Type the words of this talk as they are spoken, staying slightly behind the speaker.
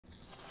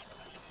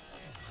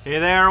Hey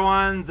there,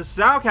 everyone. This is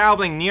Cow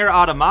playing NieR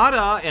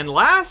Automata, and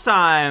last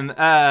time,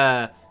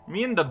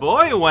 me and the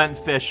boy went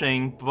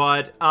fishing,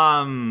 but,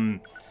 I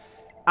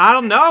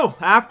don't know.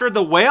 After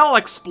the whale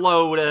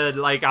exploded,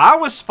 like, I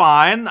was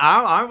fine.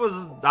 I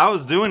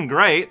was doing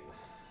great.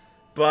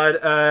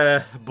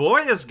 But,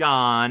 boy is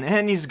gone,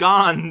 and he's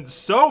gone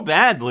so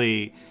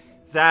badly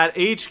that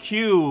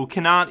HQ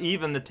cannot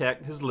even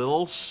detect his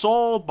little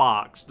soul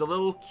box, the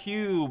little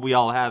cube we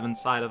all have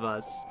inside of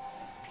us.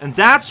 And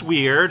that's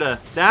weird.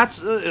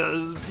 That's,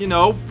 you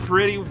know,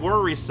 pretty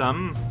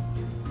worrisome.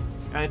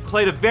 And it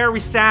played a very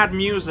sad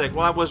music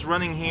while I was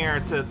running here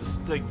to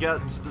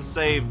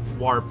save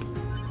warp.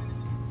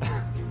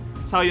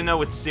 That's how you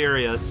know it's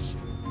serious.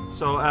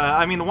 So,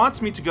 I mean, it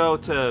wants me to go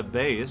to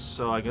base,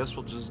 so I guess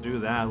we'll just do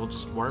that. We'll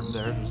just warp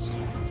there.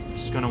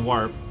 Just gonna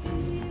warp.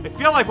 I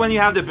feel like when you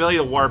have the ability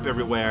to warp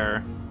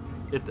everywhere,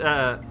 it,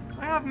 I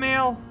have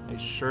mail? I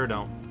sure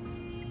don't.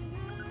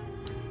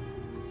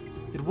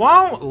 It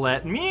won't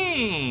let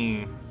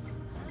me!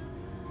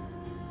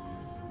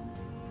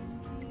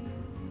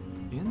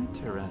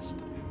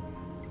 Interesting.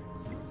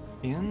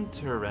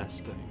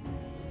 Interesting.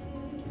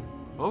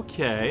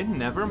 Okay,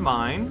 never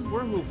mind.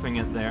 We're hoofing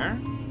it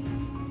there.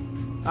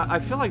 I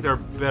feel like there are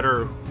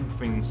better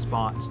hoofing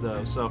spots,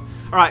 though, so...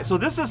 Alright, so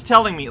this is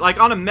telling me, like,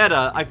 on a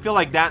meta, I feel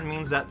like that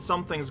means that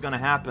something's gonna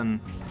happen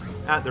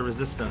at the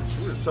resistance.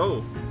 Ooh,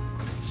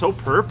 it's so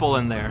purple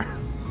in there.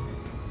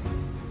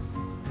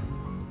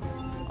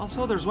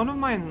 Also, there's one of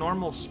my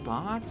normal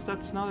spots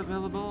that's not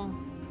available.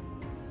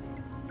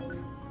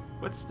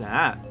 What's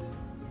that?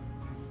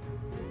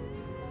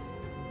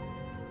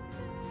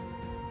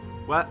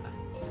 What?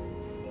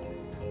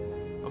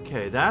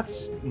 Okay,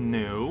 that's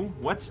new.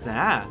 What's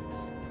that?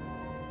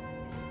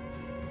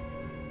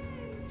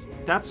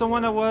 That's the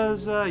one that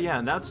was,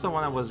 yeah, that's the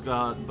one that was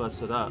got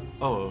busted up.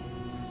 Oh,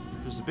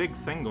 there's a big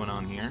thing going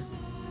on here.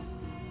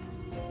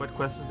 What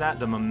quest is that?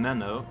 The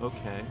memento.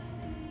 Okay.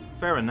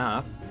 Fair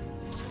enough.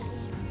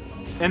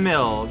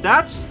 Emil,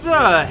 that's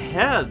the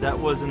head that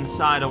was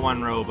inside of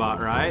one robot,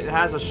 right? It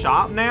has a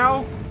shop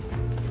now?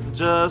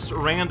 Just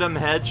random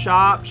head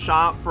shop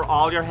for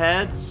all your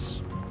heads?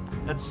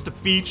 That's the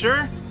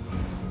feature?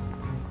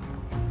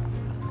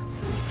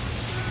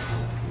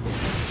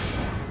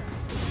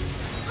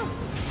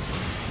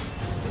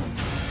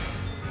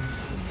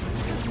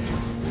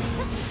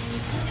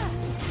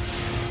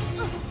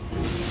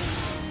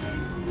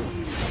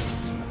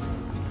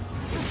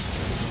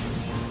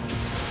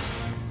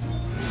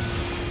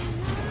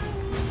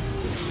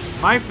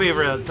 My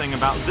favorite thing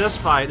about this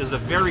fight is a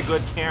very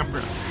good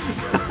camera.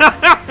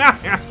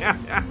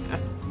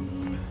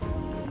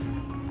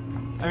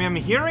 I mean, I'm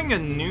hearing a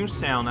new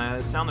sound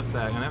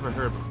effect I never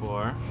heard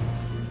before.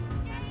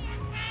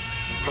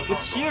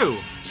 It's you!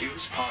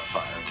 Use pot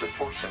fire to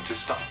force him to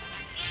stop.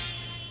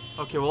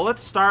 Okay, well,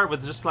 let's start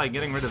with just, like,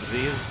 getting rid of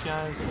these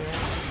guys here.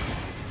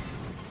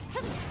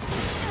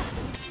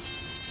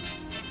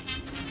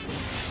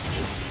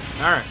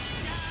 Alright.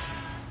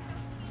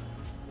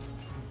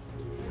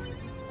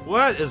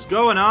 What is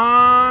going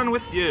on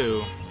with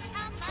you?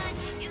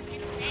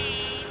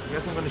 I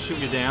guess I'm gonna shoot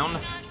you down.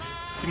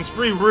 Seems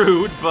pretty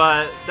rude,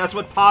 but that's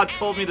what Pod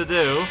told me to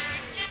do.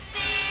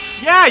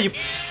 Yeah, you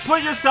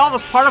put yourself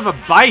as part of a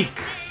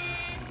bike.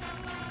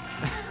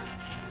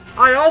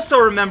 I also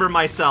remember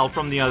myself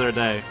from the other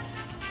day.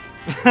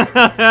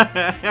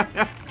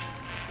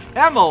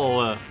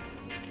 Emil!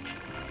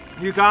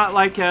 You got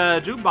like a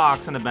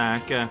jukebox in the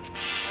back.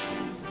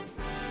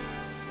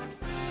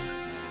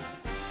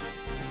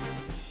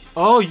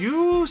 Oh,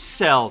 you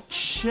sell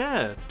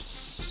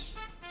chips.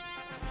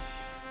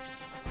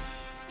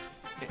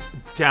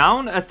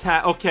 Down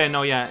attack. Okay,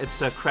 no, yeah,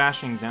 it's a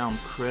crashing down.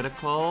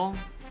 Critical.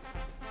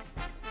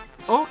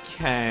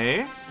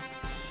 Okay.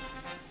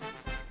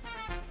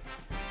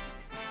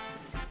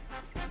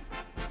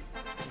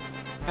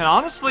 And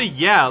honestly,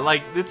 yeah,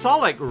 like, it's all,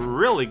 like,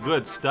 really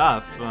good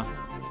stuff.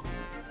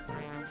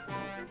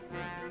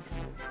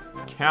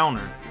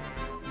 Counter.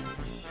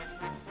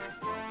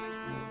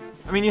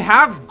 I mean, you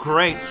have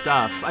great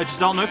stuff. I just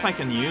don't know if I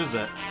can use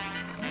it.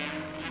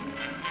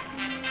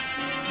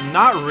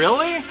 Not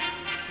really?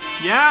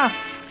 Yeah.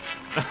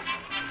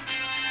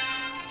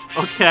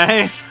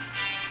 Okay.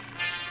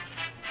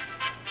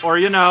 Or,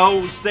 you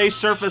know, stay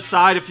surface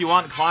side if you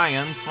want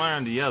clients,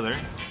 one or the other.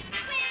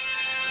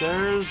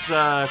 There's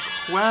a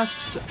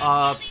quest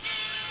up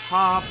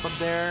top of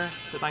there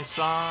that I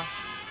saw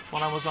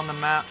when I was on the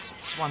map.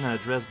 Just want to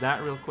address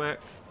that real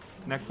quick.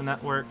 Connect to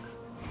network.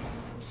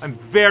 I'm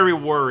very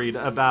worried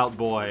about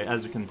Boy,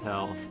 as you can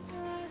tell.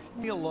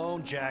 Leave me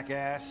alone,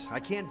 jackass. I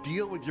can't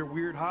deal with your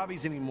weird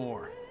hobbies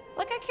anymore.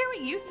 Look, I care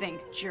what you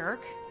think,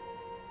 jerk.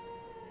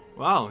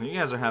 Well, you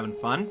guys are having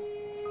fun.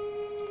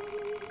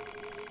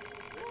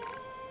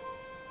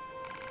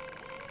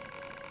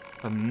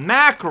 A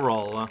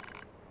mackerel.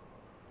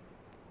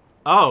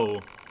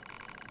 Oh.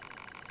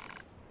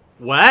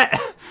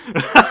 What?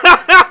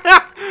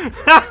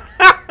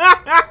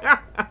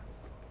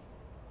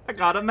 I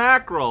got a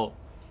mackerel.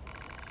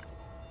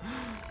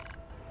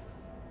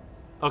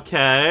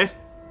 Okay.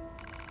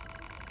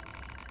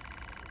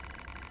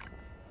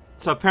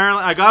 So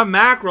apparently I got a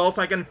mackerel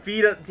so I can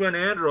feed it to an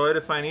android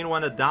if I need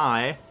one to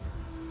die.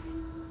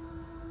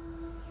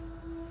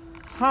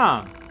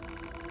 Huh.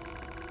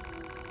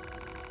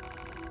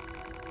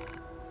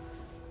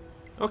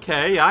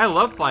 Okay, yeah, I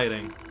love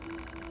fighting.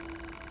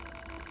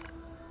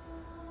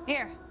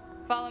 Here,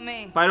 follow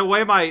me. By the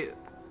way,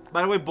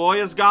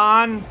 boy is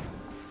gone.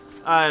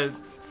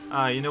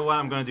 You know what?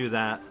 I'm gonna do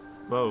that.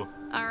 Whoa.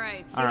 All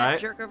right, see All right. that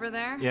jerk over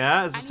there?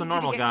 Yeah, it's just a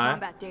normal I need you to guy. get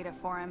combat data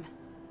for him.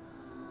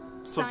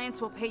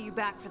 Science will pay you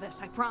back for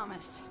this, I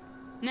promise.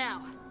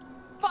 Now,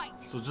 fight!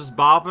 So just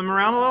bob him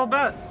around a little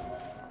bit.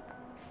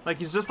 Like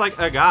he's just like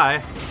a guy.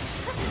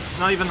 He's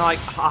not even like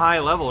high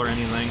level or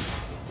anything.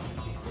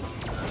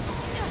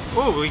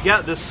 Oh, we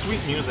get this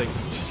sweet music.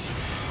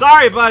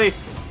 Sorry, buddy.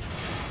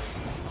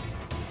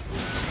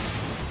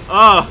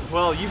 Oh,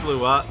 well, you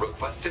blew up.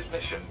 Requested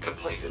mission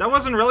completed. That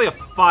wasn't really a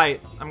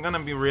fight. I'm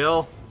gonna be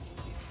real.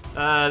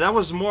 That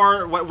was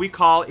more what we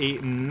call a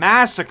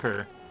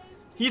massacre.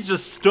 He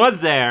just stood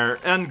there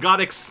and got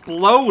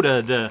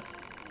exploded.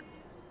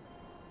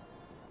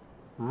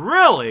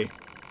 Really?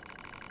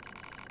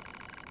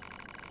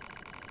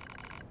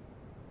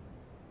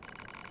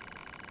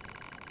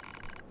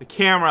 The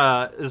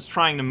camera is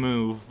trying to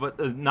move, but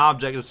an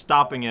object is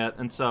stopping it,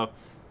 and so...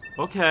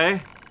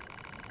 Okay.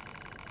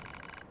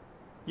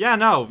 Yeah,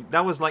 no,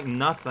 that was like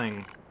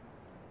nothing.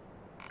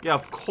 Yeah,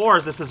 of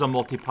course this is a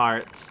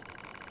multi-part.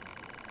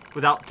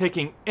 Without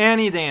taking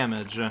any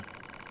damage. In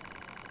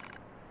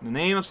the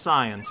name of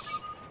science.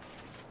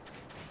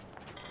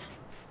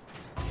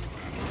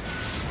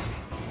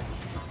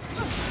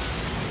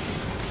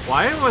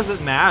 Why was it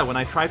mad when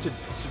I tried to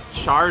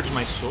charge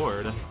my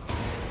sword?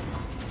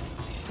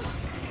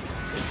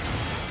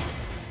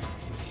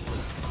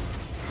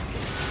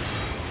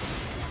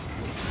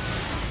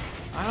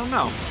 I don't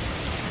know.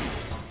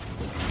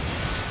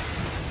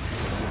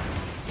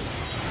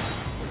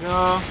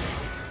 Go.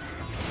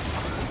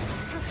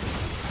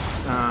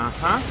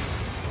 Uh-huh.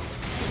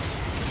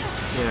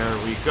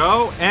 There we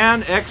go.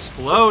 And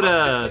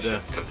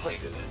exploded.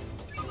 Completed.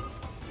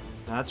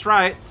 That's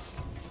right.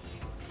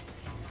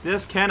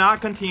 This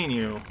cannot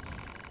continue.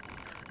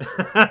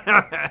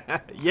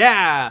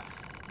 Yeah!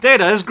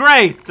 Data is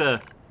great!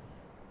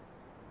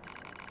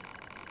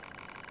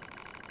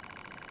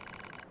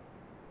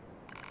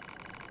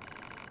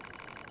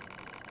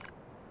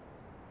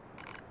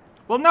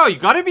 Well, no, you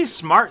gotta be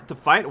smart to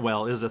fight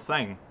well, is the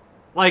thing.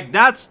 Like,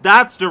 that's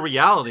the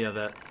reality of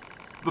it.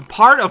 But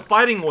part of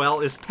fighting well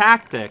is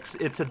tactics.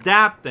 It's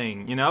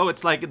adapting, you know?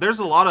 It's like, there's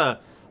a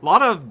lot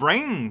of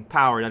brain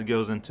power that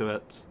goes into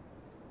it.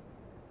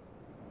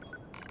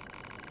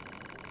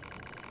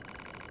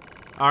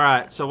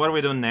 Alright, so what are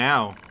we doing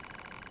now?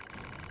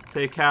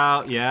 Take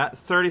out, yeah,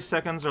 30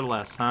 seconds or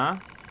less, huh?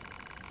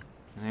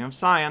 In the name of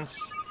science.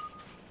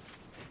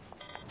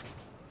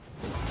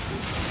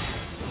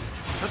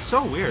 That's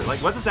so weird. Like,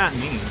 what does that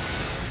mean?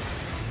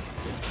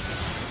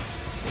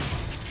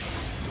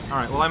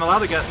 Alright, well, I'm allowed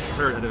to get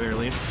hurt at the very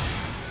least.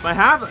 Do I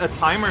have a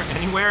timer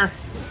anywhere?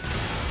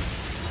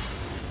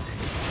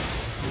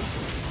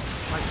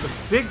 Like, the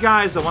big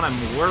guy is the one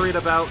I'm worried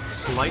about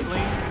slightly.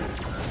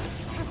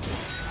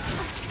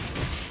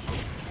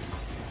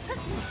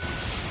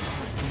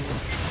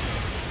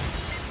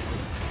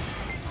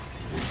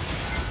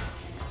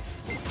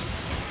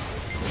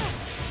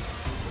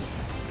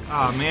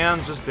 Oh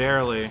man, just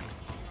barely.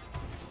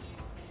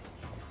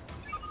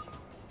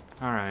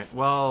 Alright,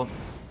 well,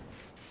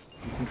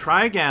 you can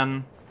try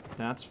again.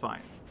 That's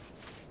fine.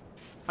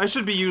 I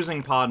should be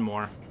using pod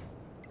more.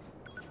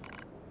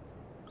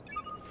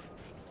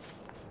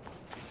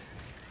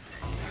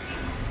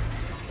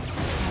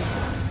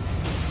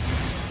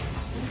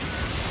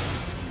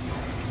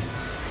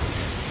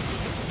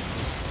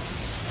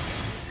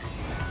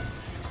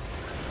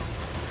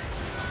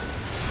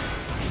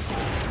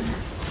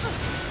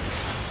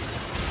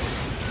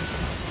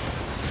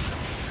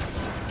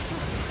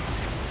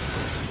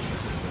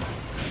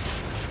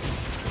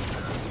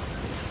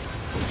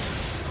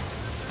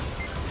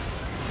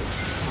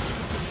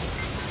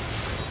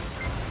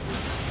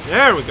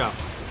 There we go.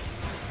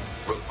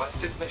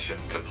 Requested mission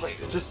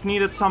completed. Just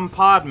needed some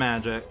pod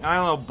magic. I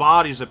don't know,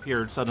 bodies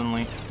appeared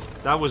suddenly.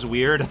 That was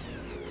weird.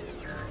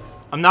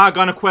 I'm not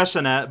gonna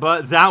question it,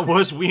 but that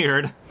was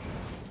weird.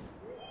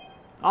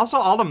 Also,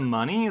 all the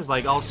money is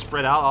like all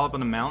spread out all up in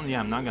the mountain. Yeah,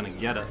 I'm not gonna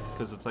get it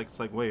because it's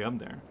like way up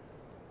there.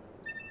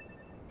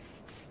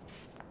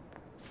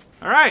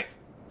 All right.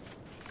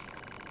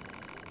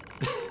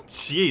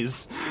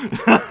 Jeez,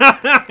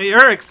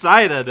 you're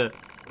excited.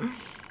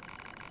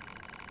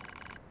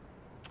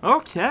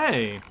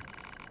 Okay.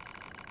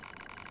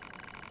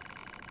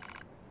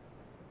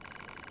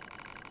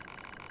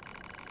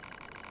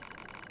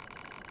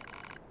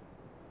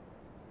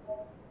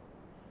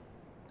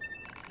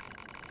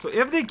 So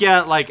if they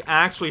get like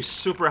actually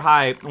super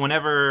hyped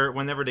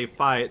whenever they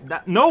fight,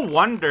 that no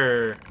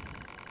wonder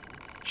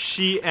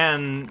she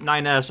and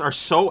 9S are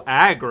so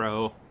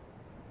aggro.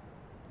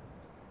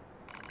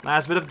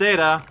 Last bit of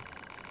data.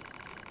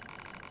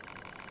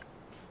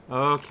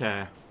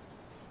 Okay.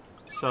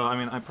 So, I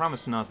mean, I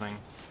promise nothing.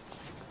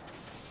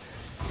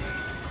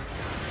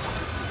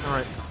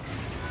 Alright.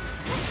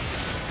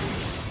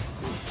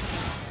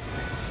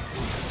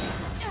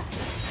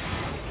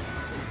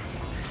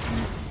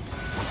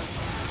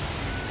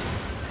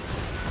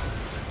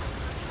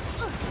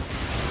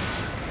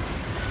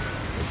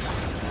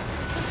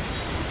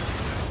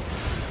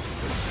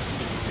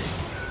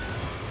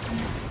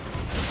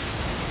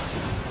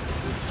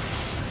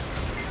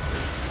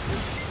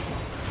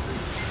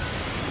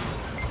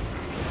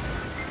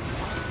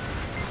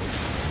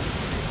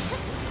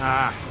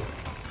 Ah.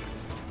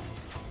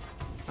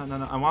 No, no,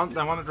 no. I want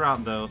to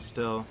drop though.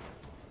 Still,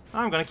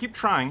 I'm gonna keep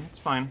trying. It's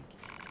fine.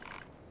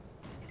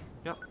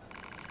 Yep.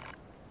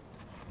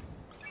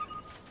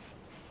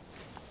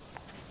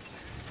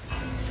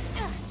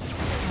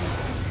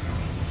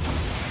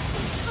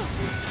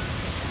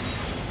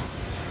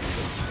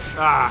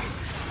 Ah,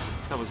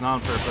 that was not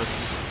on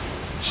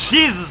purpose.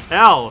 Jesus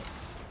hell!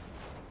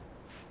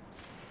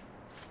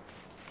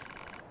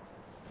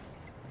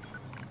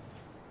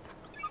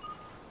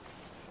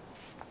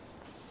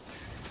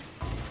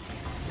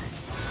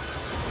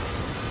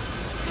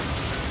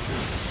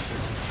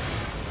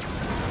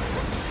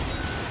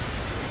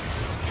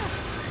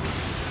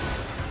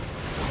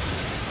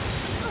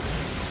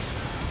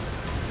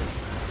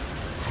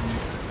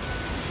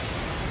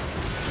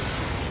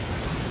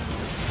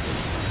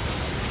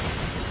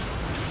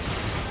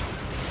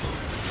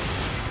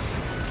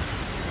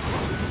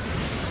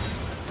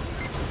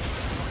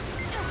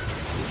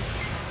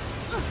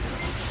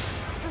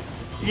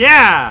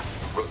 Yeah!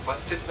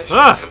 Requested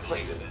mission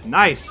completed.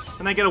 Nice.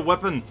 And I get a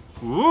weapon.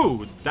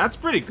 Ooh, that's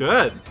pretty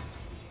good.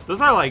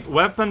 Those are like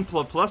weapon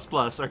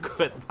plus are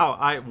good.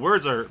 Wow,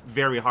 words are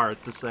very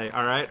hard to say,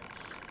 alright?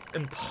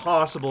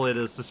 Impossible it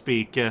is to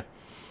speak.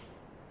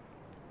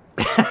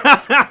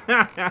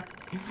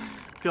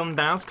 Feeling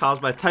bounce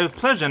caused by a type of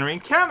pleasure-generating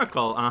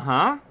chemical.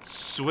 Uh-huh.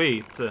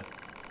 Sweet.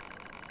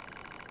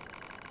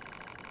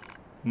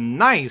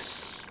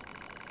 Nice.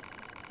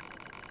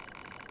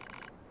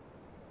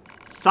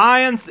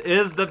 Science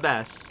is the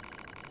best.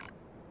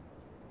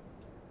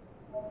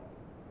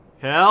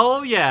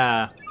 Hell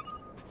yeah.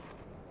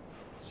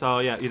 So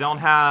yeah, you don't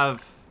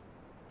have...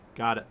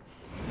 Got it.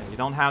 Yeah, you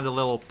don't have the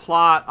little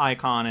plot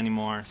icon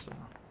anymore, so...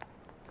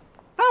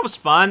 That was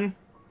fun.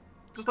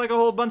 Just like a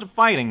whole bunch of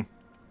fighting.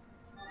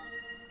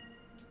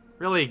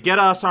 Really get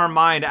us our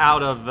mind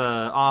out of,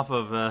 off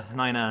of,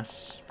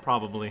 9S,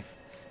 probably.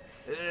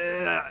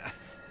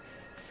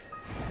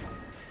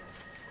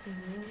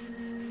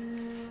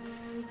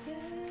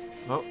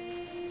 Oh,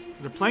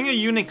 they're playing a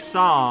unique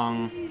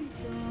song.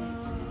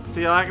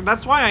 See, like,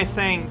 that's why I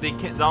think they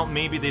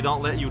maybe they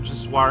don't let you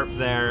just warp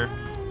there.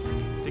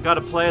 They gotta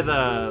play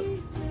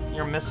the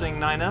You're Missing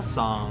 9S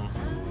song,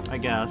 I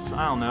guess.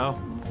 I don't know.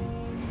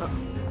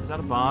 Is that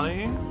a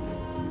body?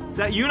 Is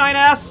that you,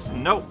 9S?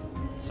 Nope.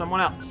 Someone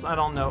else. I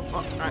don't know.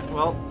 Oh, alright,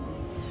 well,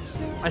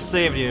 I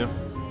saved you.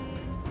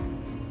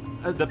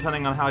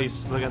 Depending on how you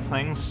look at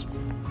things.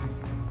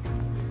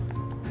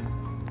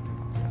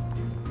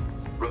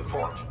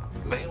 Report.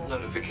 Mail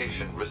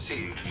notification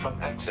received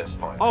from access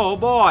point. Oh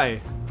boy,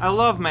 I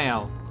love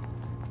mail.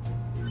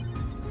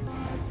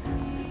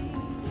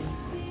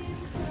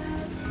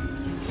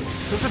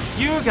 There's a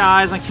few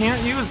guys, I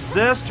can't use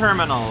this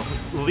terminal.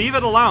 Leave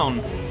it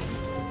alone.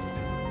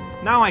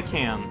 Now I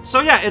can. So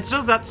yeah, it's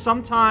just that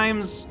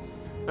sometimes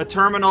a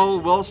terminal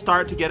will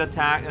start to get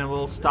attacked and it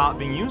will stop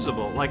being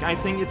usable. Like, I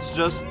think it's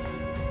just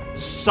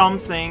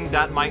something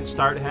that might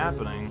start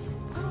happening.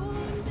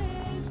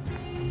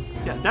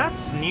 Yeah,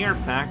 that's NieR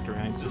Factory.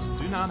 I just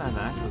do not have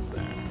access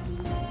there.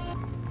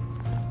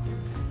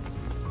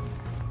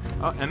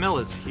 Oh, Emil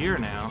is here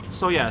now.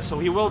 So yeah, so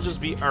he will just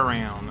be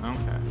around.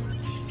 Okay.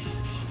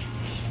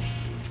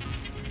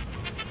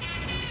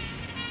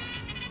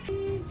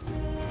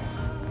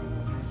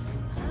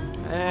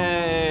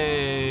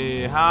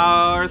 Hey,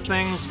 how are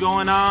things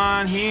going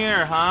on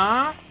here,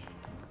 huh?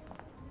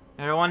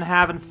 Everyone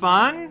having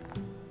fun?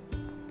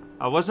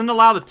 I wasn't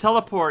allowed to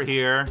teleport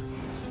here.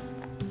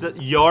 Is it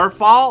your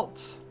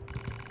fault?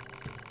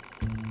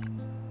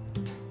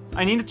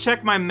 I need to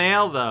check my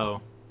mail,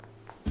 though.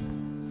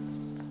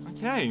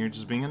 Okay, you're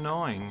just being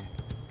annoying.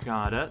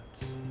 Got it.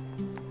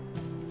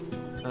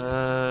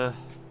 Well,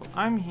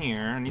 I'm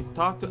here. I need to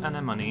talk to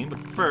Anemone, but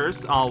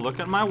first, I'll look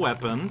at my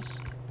weapons.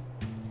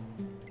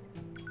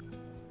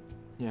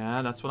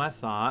 Yeah, that's what I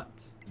thought.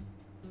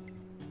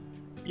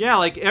 Yeah,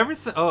 like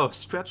everything... Oh,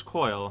 stretch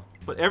coil.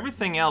 But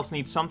everything else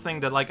needs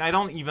something that, like, I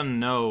don't even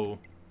know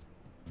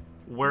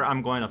where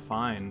I'm going to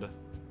find.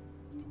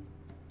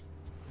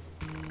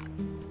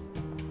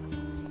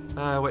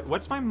 Wait,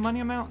 what's my money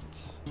amount?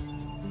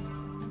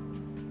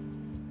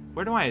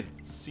 Where do I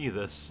see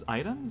this?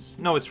 Items?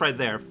 No, it's right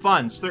there.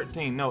 Funds,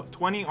 13. No,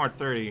 20 or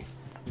 30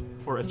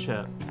 for a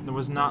chip. There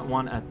was not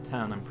one at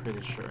 10, I'm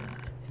pretty sure.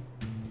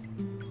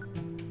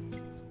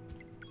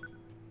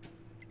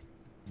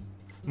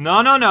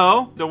 No, no,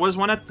 no. There was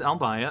one at... I'll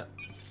buy it.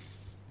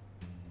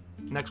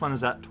 Next one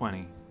is at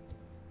 20.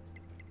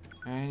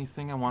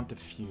 Anything I want to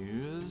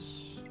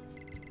fuse?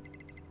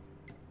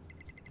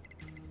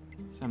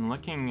 So I'm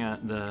looking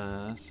at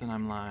this, and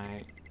I'm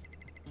like,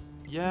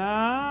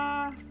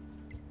 yeah,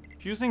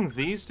 fusing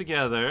these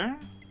together,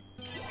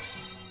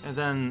 and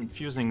then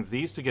fusing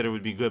these together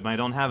would be good, but I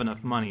don't have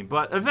enough money.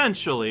 But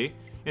eventually,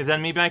 and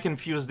then maybe I can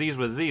fuse these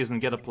with these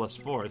and get a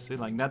 +4. See,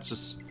 like, that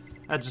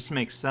just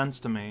makes sense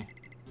to me.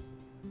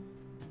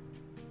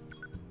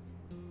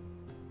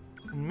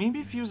 And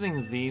maybe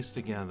fusing these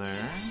together,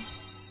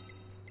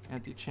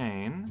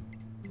 anti-chain,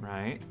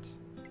 right?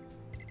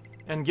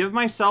 And give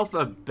myself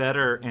a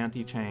better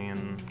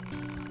anti-chain.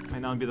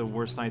 Might not be the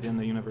worst idea in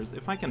the universe,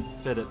 if I can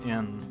fit it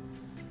in.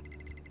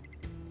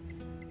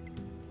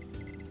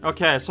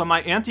 Okay, so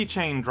my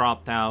anti-chain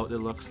dropped out, it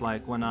looks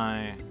like, when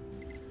I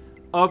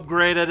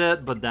upgraded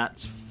it, but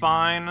that's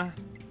fine.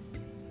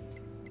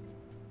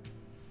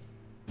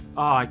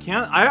 Oh, I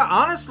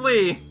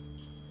honestly,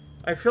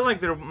 I feel like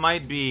there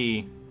might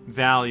be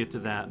value to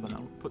that, but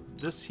I'll put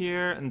this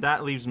here, and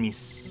that leaves me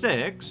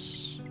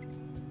 6.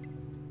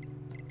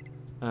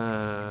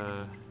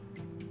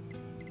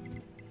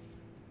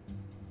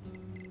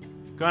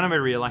 Gonna be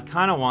real, I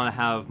kind of want to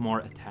have more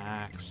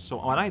attacks. So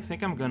what I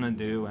think I'm gonna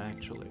do,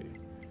 actually,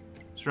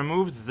 is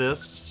remove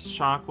this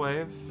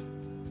shockwave.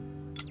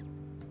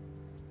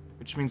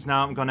 Which means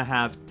now I'm gonna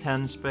have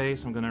 10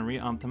 space. I'm gonna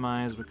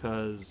re-optimize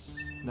because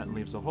that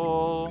leaves a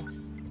hole.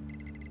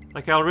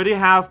 Like, I already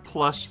have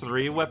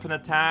 +3 weapon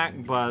attack,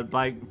 but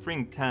by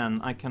freeing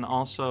 10, I can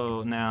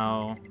also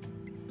now...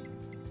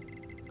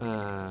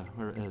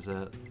 where is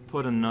it?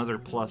 Put another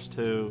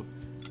 +2.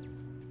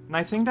 And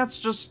I think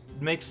that's just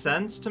makes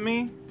sense to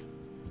me.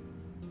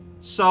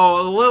 So,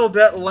 a little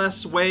bit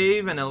less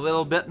wave and a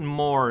little bit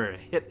more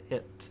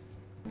hit.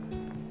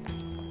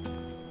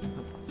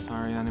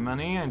 Sorry,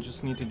 Money. I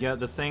just need to get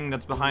the thing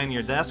that's behind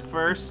your desk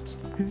first.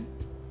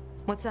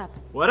 What's up?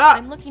 What up?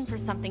 I'm looking for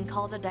something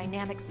called a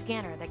dynamic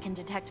scanner that can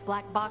detect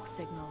black box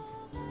signals.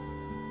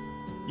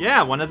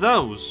 Yeah, one of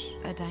those.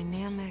 A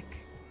dynamic...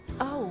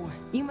 Oh,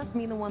 you must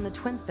mean the one the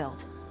twins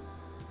built.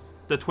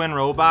 The twin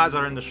robots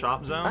are in the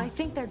shop zone? I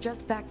think they're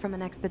just back from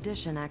an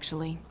expedition,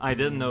 actually. I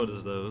didn't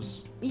notice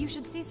those. You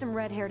should see some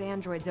red-haired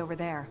androids over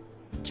there.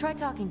 Try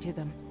talking to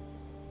them.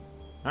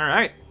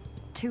 Alright.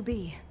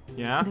 2B.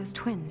 Yeah? Those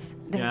twins.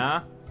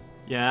 Yeah?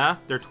 Yeah?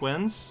 They're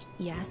twins?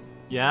 Yes.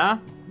 Yeah?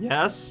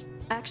 Yes?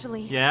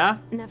 Actually... Yeah?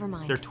 Never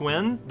mind. They're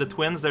twins? The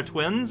twins, they're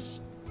twins?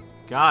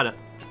 Got it.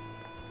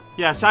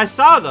 Yes, I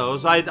saw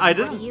those. I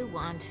didn't... What do you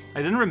want?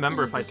 I didn't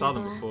remember if I Easy, saw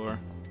them Devila. before.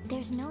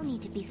 There's no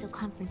need to be so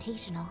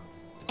confrontational.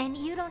 And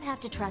you don't have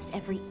to trust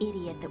every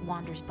idiot that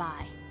wanders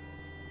by.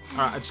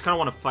 Alright, I just kind of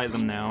want to fight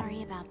them I'm now.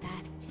 sorry about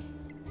that.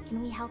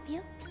 Can we help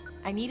you?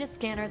 I need a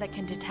scanner that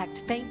can detect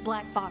faint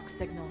black box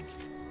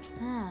signals.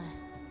 Ah,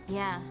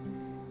 yeah.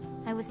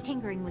 I was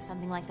tinkering with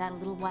something like that a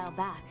little while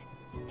back.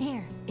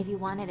 Here, if you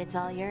want it, it's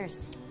all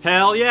yours.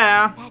 Hell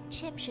yeah! That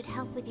chip should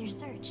help with your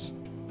search.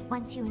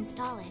 Once you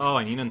install it, Oh,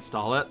 I need to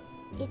install it?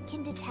 it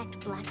can detect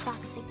black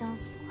box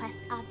signals,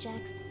 quest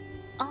objects,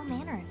 all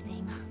manner of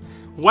things.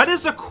 What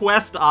is a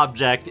quest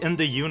object in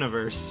the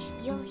universe?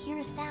 You'll hear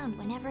a sound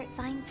whenever it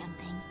finds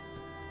something.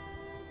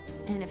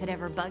 And if it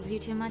ever bugs you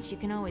too much, you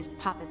can always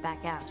pop it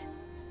back out.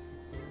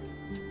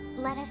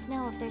 Let us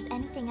know if there's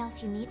anything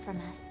else you need from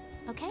us,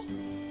 okay?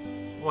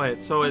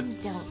 Wait, so And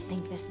it's... don't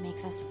think this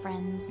makes us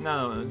friends.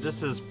 No,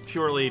 this is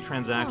purely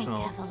transactional.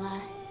 Oh,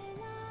 Devila.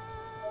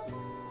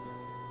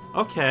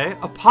 Okay,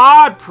 a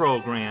pod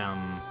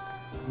program.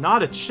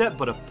 Not a chip,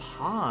 but a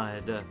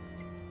pod.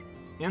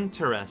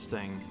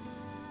 Interesting.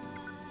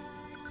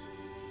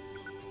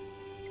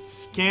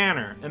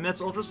 Scanner.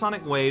 Emits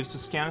ultrasonic waves to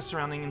scan a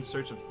surrounding in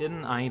search of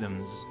hidden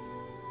items.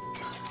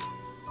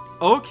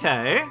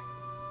 Okay.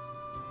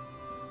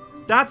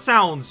 That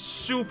sounds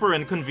super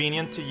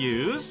inconvenient to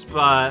use,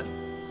 but...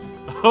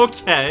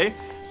 Okay.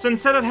 So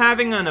instead of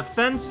having an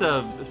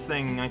offensive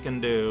thing I can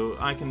do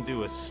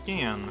a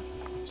scan.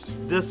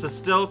 This is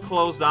still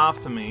closed off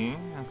to me.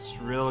 That's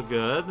real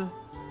good.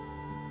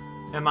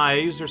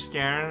 MIA user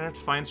scanner to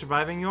find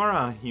surviving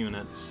Yora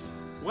units.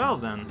 Well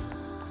then.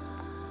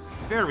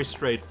 Very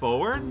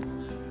straightforward.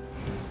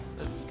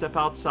 Let's step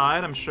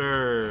outside. I'm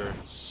sure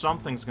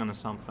something's gonna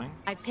something.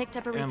 I picked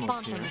up a Ammo's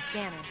response here. on the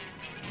scanner.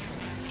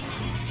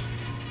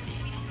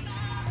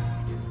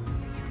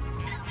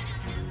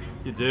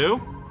 You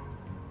do?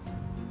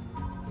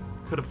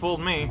 Could have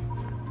fooled me.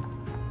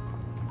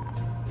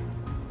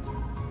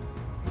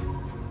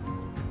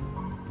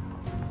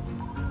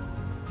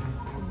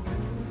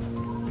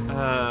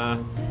 I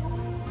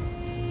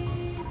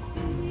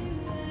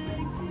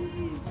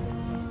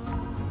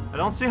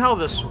don't see how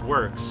this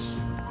works.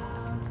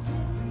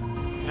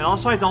 And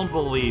also, I don't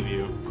believe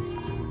you.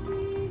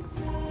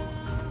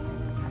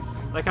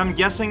 Like, I'm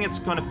guessing it's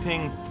gonna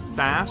ping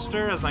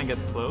faster as I get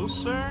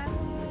closer?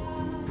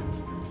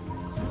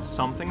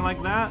 Something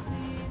like that?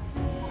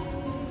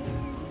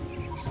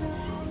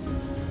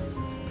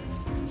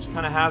 Just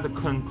kind of have to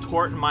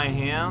contort my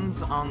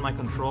hands on my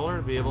controller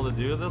to be able to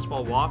do this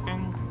while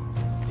walking.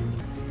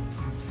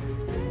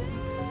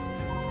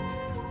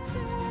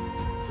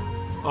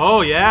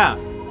 Oh yeah!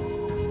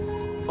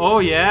 Oh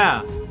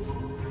yeah!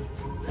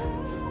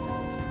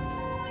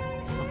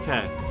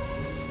 Okay.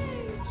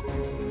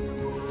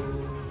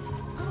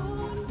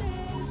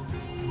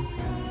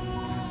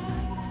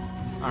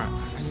 Alright,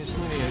 I just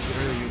need to get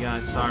rid of you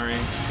guys, sorry.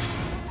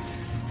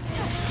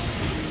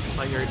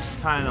 Like, you're just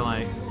kind of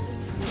like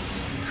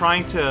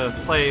trying to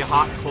play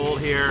hot and cold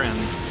here, and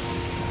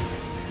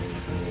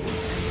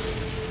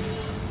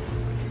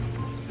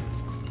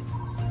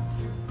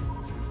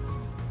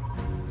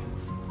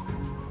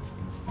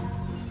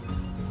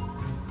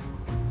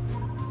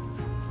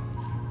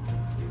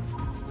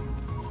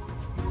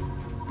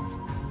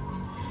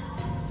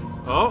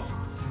oh!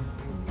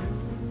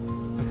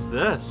 What's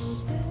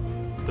this?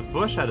 The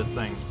bush had a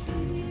thing.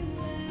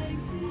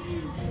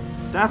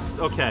 That's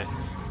okay.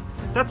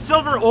 That's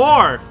silver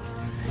ore!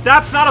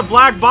 That's not a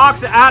black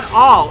box at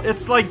all!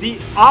 It's like the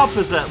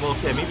opposite. Well,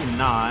 okay, maybe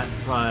not,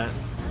 but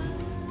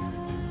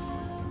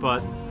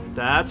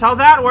that's how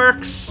that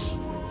works!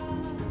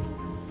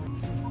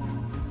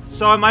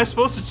 So am I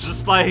supposed to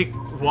just, like,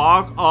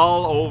 walk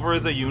all over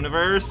the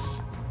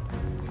universe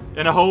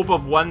in a hope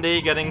of one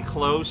day getting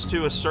close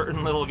to a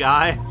certain little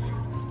guy?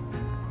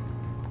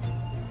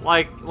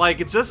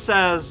 Like it just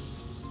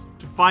says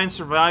to find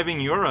surviving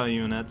Euro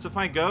units. If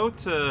I go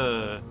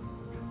to...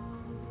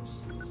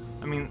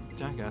 I mean,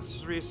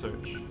 jackass,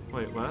 research.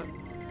 Wait, what?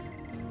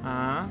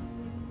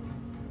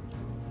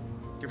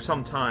 Give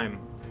some time.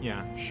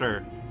 Yeah,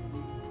 sure.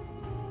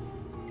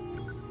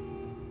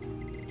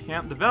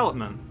 Camp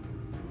development.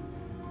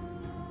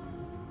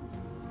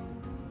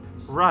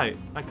 Right,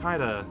 I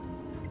kinda...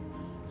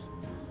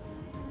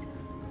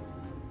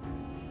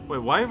 Wait,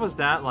 why was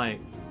that like...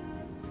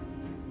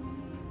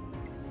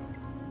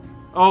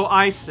 Oh,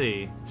 I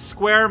see.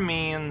 Square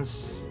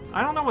means...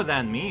 I don't know what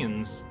that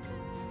means.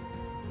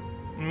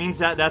 It means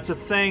that that's a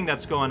thing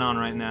that's going on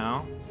right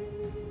now.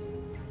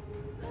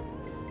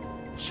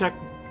 Check...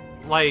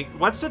 Like,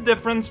 what's the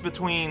difference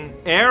between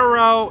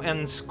arrow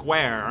and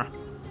square?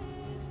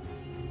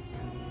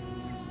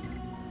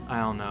 I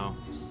don't know.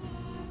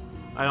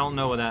 I don't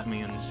know what that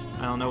means.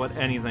 I don't know what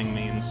anything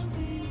means.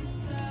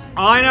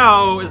 All I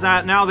know is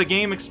that now the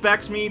game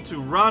expects me to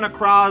run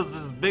across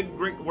this big,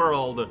 great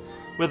world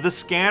with the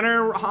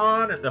scanner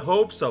on in the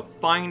hopes of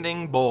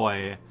finding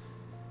boy.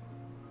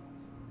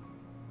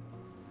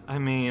 I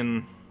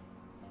mean...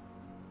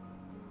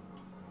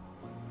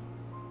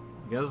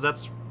 I guess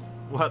that's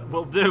what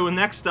we'll do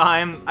next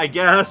time, I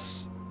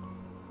guess.